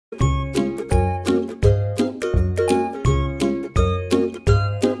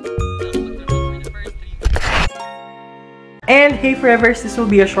hey forevers, this will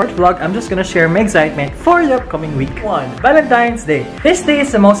be a short vlog. I'm just gonna share my excitement for the upcoming week. 1. Valentine's Day. This day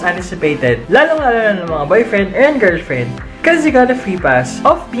is the most anticipated, lalong-lalo na ng mga boyfriend and girlfriend. Cause you got a free pass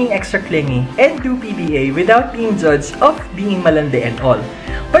of being extra clingy and do PDA without being judged of being malandi and all.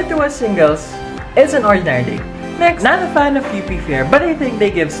 But to us singles, it's an ordinary day. Next, not a fan of UP Fair, but I think they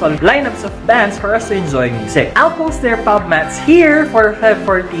give solid lineups of bands for us to enjoy music. I'll post their pub mats here for Feb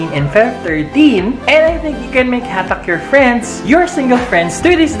 14 and Feb 13, and I think you can make hatak your friends, your single friends,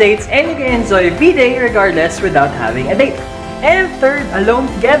 to these dates, and you can enjoy Vday regardless without having a date. And third, Alone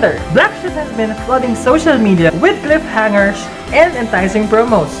Together. Blackshot has been flooding social media with cliffhangers and enticing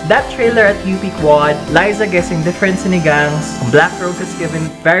promos. That trailer at UP Quad, Liza guessing different sinigangs, Black Roses given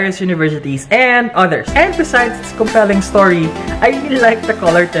various universities, and others. And besides its compelling story, I really like the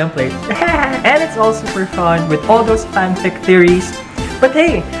color template. And it's all super fun with all those fanfic theories. But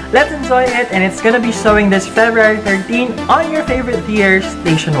hey, let's enjoy it, and it's gonna be showing this February 13 on your favorite theaters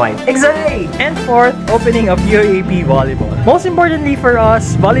nationwide. Excited! And fourth, opening of UAAP Volleyball. Most importantly for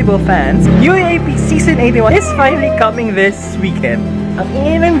us volleyball fans, UAAP Season 81 is finally coming this weekend. Ang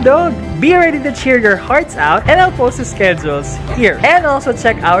ingay ng dog! Be ready to cheer your hearts out, and I'll post the schedules here. And also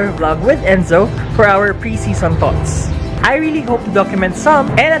check our vlog with Enzo for our pre-season thoughts. I really hope to document some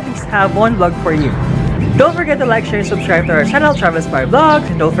and at least have one vlog for you. Don't forget to like, share, and subscribe to our channel, TravelSpire Vlogs,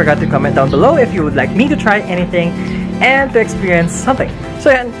 and don't forget to comment down below if you would like me to try anything and to experience something.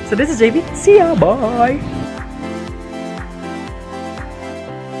 So yeah, so this is JB. See ya, bye!